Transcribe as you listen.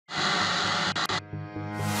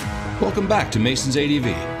Welcome back to Mason's ADV.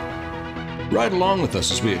 Ride along with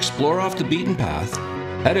us as we explore off the beaten path,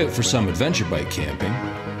 head out for some adventure bike camping,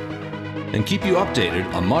 and keep you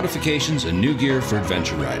updated on modifications and new gear for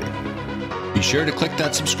adventure riding. Be sure to click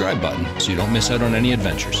that subscribe button so you don't miss out on any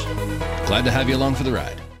adventures. Glad to have you along for the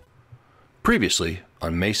ride. Previously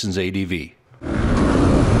on Mason's ADV.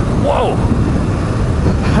 Whoa!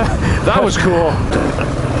 That was cool.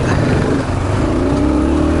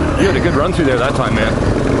 You had a good run through there that time, man.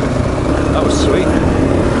 That was sweet.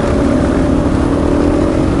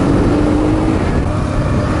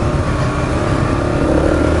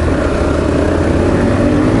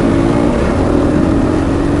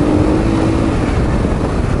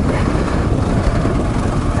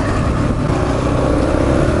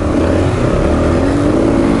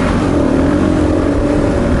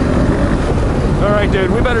 All right,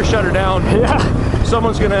 dude, we better shut her down. Yeah.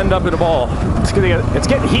 Someone's gonna end up in a ball. It's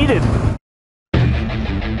getting heated.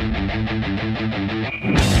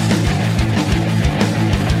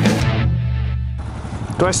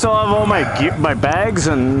 Do I still have all my bags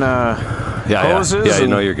and hoses? Yeah, you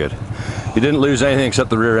know you're good. You didn't lose anything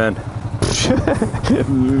except the rear end.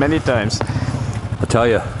 Many times. I tell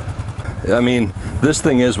you, I mean, this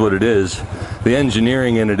thing is what it is. The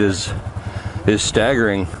engineering in it is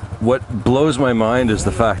staggering. What blows my mind is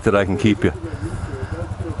the fact that I can keep you.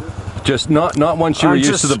 Just not once you were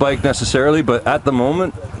used to the bike necessarily, but at the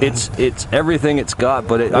moment, it's everything it's got.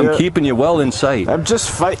 But I'm keeping you well in sight. I'm just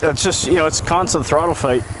fight. It's just, you know, it's a constant throttle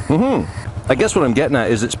fight. I guess what I'm getting at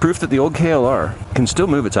is it's proof that the old KLR can still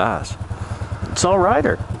move its ass. It's all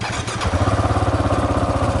rider.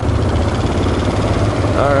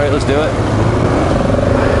 All right, let's do it.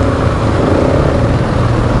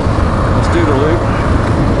 Let's do the loop.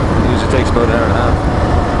 It usually takes about an hour and a half.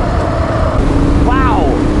 Wow,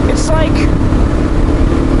 it's like,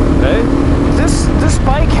 Hey? This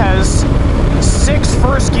bike has 6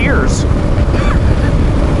 first gears.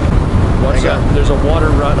 Watch that. There's a water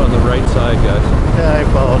rut on the right side, guys. Yeah, I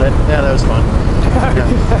followed it. Yeah, that was fun.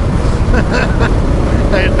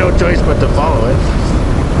 I had no choice but to follow it.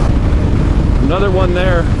 Another one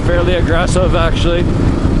there, fairly aggressive actually.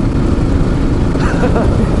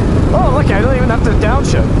 Oh, look, I don't even have to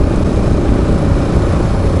downshift.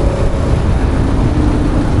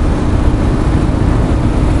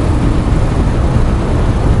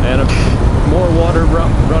 And more water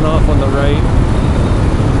runoff on the right.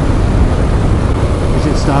 We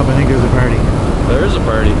should stop. I think there's a party. There is a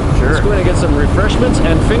party. Sure. Let's go in and get some refreshments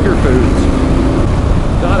and finger foods.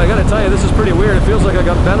 God, I gotta tell you, this is pretty weird. It feels like I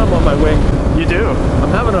got venom on my wing. You do.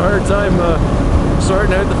 I'm having a hard time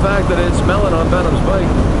sorting out the fact that it's smelling on Venom's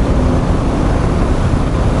bike.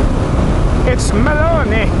 It's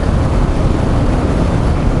Maloney.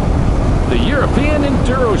 The European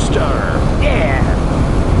Enduro Star. Yeah.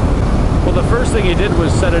 Well, the first thing he did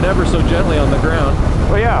was set it ever so gently on the ground.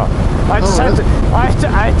 Well, yeah. I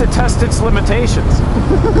had to test its limitations.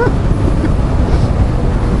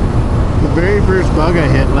 The very first bug I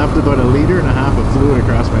hit left about 1.5 liters of fluid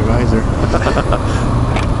across my visor.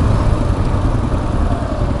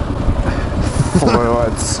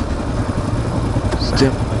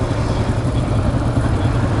 Step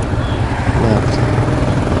left.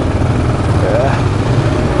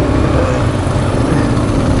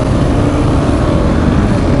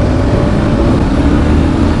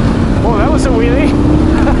 Oh, that was a wheelie.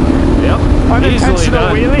 Yep. Unintentional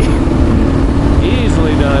wheelie.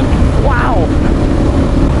 Easily done. Wow.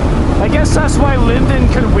 I guess that's why Lyndon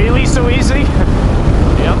can wheelie so easy.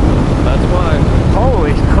 Yep, that's why.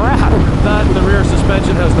 Holy crap. That and the rear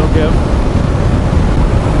suspension has no give.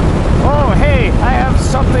 Oh, hey, I have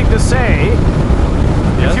something to say.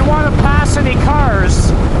 Yes? If you want to pass any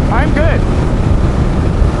cars, I'm good.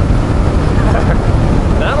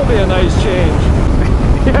 That'll be a nice change.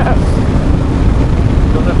 Yeah.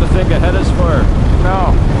 Don't have to think ahead as far.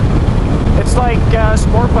 No. It's like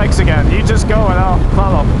sport bikes again. You just go and I'll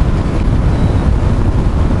follow.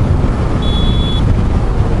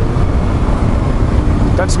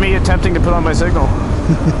 That's me attempting to put on my signal.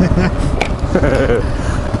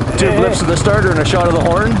 2 blips of the starter and a shot of the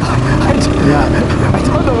horn. Yeah. I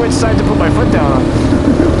don't know which side to put my foot down on.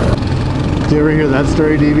 Did you ever hear that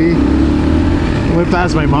story, DV? I went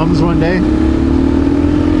past my mom's one day.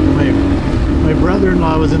 My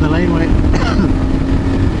brother-in-law was in the laneway.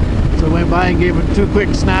 So I went by and gave him 2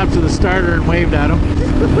 quick snaps of the starter and waved at him.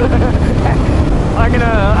 I'm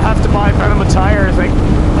gonna have to buy Venom a tire, I think,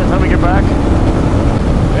 by the time we get back.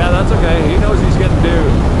 Yeah, that's okay. He knows he's getting due.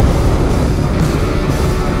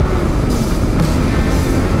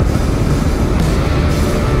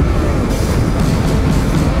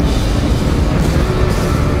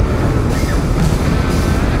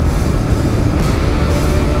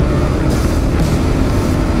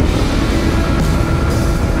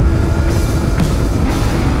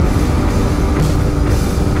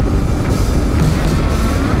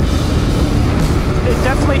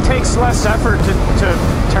 takes less effort to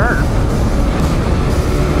turn.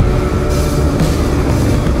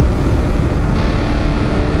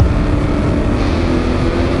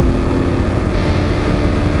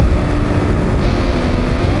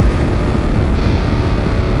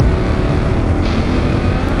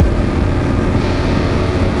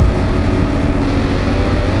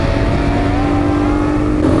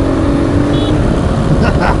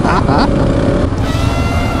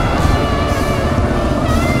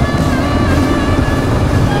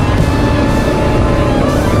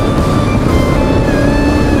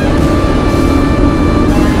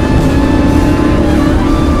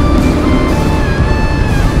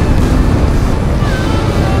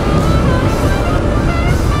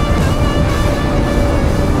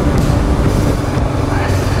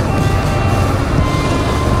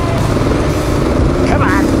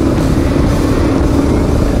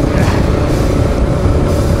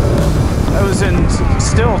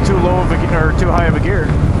 Still too low of a, or too high of a gear.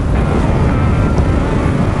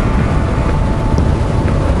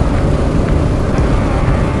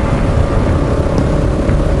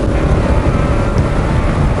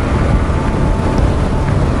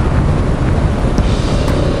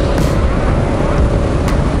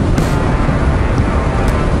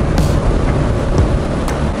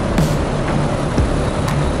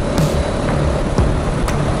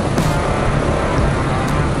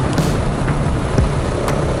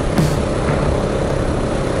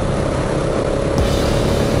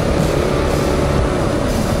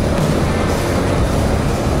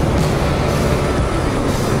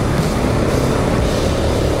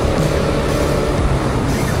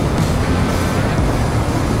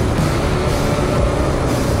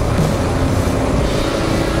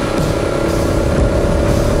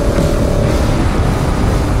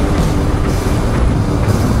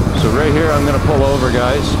 Right here, I'm going to pull over,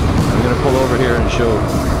 guys. I'm going to pull over here and show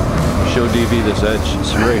DV this edge.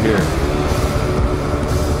 It's right here.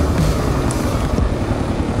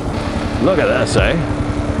 Look at this, eh?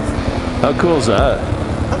 How cool is that?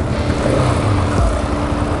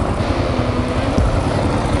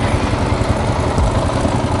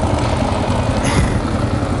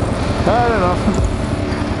 I don't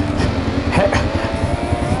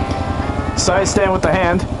know. Side stand with the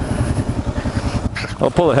hand. I'll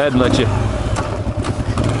pull ahead and let you.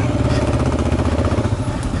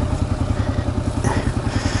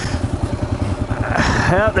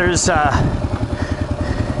 Yeah, there's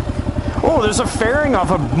oh, there's a fairing off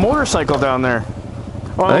a motorcycle down there.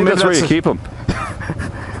 Well, I think that's where you keep them.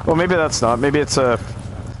 Well, maybe that's not. Maybe it's a.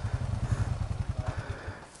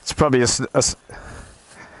 It's probably it's a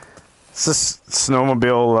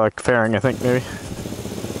snowmobile fairing, I think, maybe.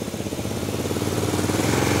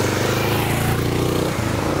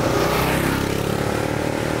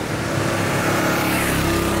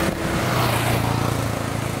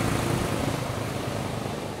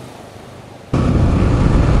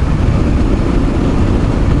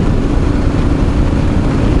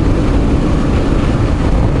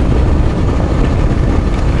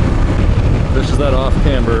 That off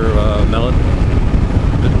camber, Melon.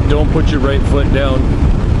 Don't put your right foot down.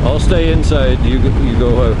 I'll stay inside. You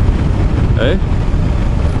go. Eh?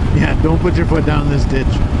 Yeah, don't put your foot down in this ditch.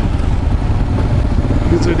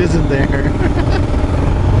 Because it isn't there.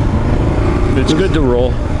 It's good to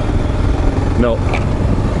roll. No.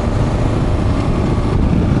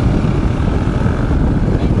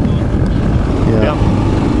 Yeah.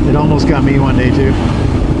 Yep. It almost got me one day too.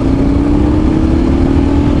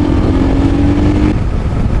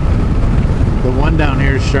 The one down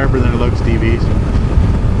here is sharper than it looks, DV. So.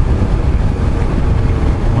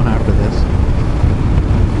 One after this.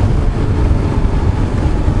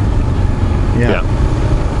 Yeah.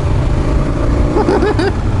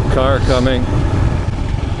 Car coming.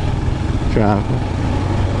 Traffic.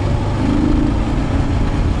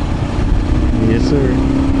 Yes, sir.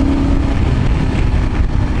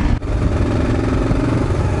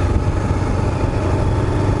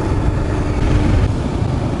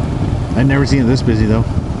 I've never seen it this busy though.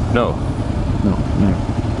 No. No, never.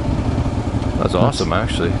 That's awesome,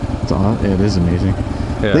 actually. It's awesome. It is amazing.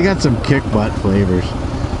 Yeah. They got some kick butt flavors.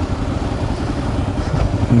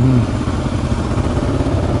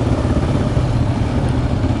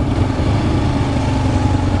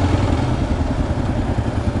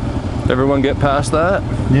 Everyone get past that?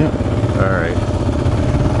 Yep. All right.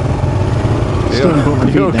 Still didn't put my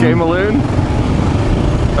feet You okay, down. Maloon?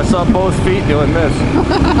 I saw both feet doing this.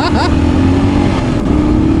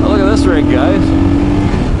 Oh, look at this rig, guys.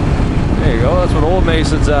 There you go. That's what Old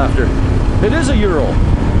Mason's after. It is a Ural.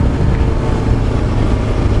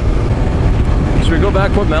 Should we go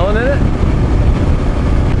back, put melon in it?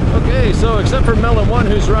 Okay, so except for Melon 1,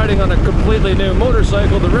 who's riding on a completely new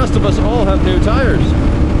motorcycle, the rest of us all have new tires.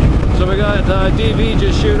 So we got DV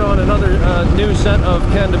just shoot on another new set of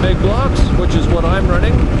Canada Big blocks, which is what I'm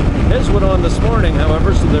running. His went on this morning,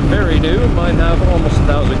 however, so they're very new. Mine have almost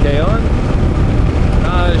 1,000K on.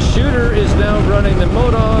 Shooter is now running the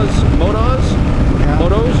Motos? Yeah.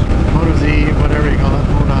 Motos? Moto Z, whatever you call it,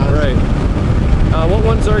 Motos. Right. What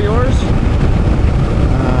ones are yours?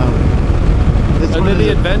 This Are one they is the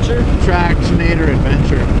a Adventure? Tractionator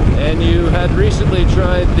Adventure. And you had recently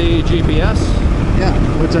tried the GPS? Yeah,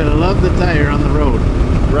 which I love the tire on the road.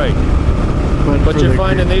 Right. But you're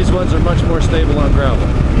finding these ones are much more stable on gravel?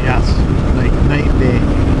 Yes, like night and day.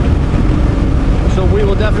 So we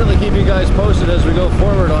will definitely keep you guys posted as we go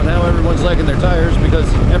forward on how everyone's liking their tires,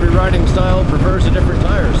 because every riding style prefers a different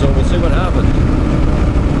tire, so we'll see what happens.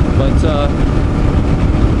 But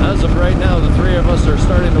as of right now, the three of us are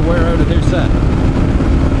starting to wear out a new set.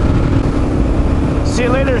 See you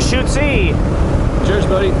later, Shoot C. Cheers,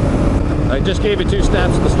 buddy. I just gave you 2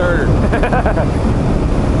 snaps at the starter.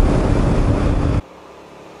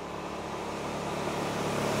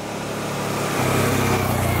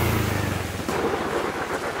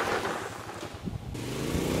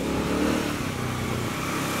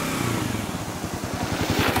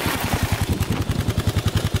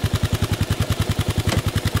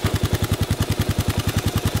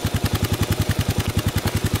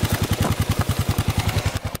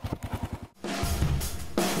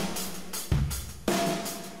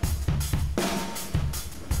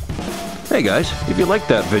 Hey guys, if you liked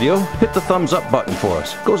that video, hit the thumbs up button for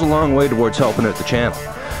us. It goes a long way towards helping out the channel.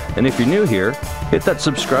 And if you're new here, hit that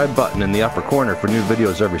subscribe button in the upper corner for new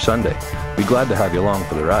videos every Sunday. Be glad to have you along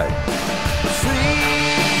for the ride.